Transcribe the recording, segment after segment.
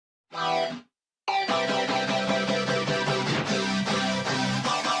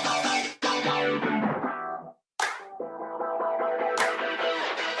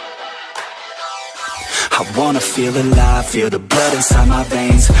wanna feel alive, feel the blood inside my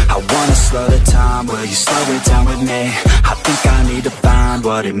veins. I wanna slow the time, will you slow it down with me? I think I need to find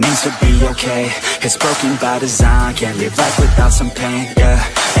what it means to be okay. It's broken by design, can't live life without some pain, yeah.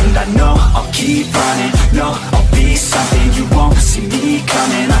 And I know I'll keep running, no, I'll be something you won't see me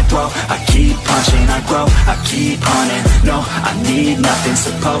coming. I grow, I keep punching, I grow, I keep hunting. No, I need nothing,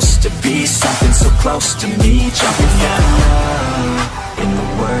 supposed to be something so close to me. Jumping out in the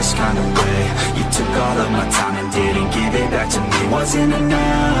worst kind of way. You took all of my time and didn't give it back to me. Wasn't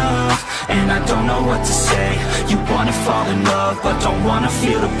enough, and I don't know what to say. You wanna fall in love, but don't wanna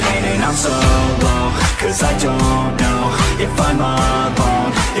feel the pain. And I'm so low, cause I don't know if I'm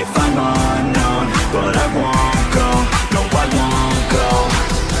alone, if I'm unknown. But I won't go, no I won't go.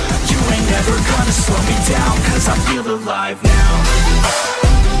 You ain't never gonna slow me down, cause I feel alive now.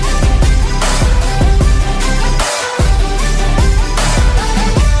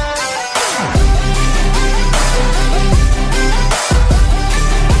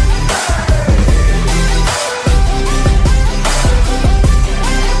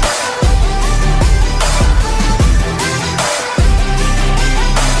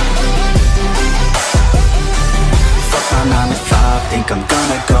 Think I'm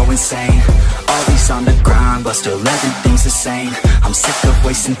gonna go insane. Always on the grind, but still everything's the same. I'm sick of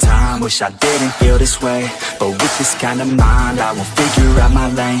wasting time, wish I didn't feel this way. But with this kind of mind, I will figure out my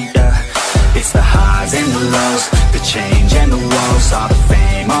lane, yeah. It's the highs and the lows, the change and the woes. All the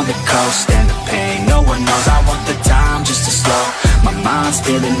fame on the coast and the pain no one knows. I want the time just to slow, my mind's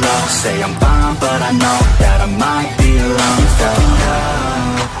feeling low. Say I'm fine, but I know that I might be alone. You felt me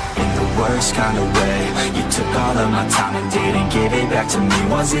up in the worst kind of way. You took all of my time and didn't give it back to me.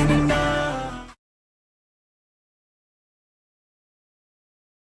 Wasn't enough.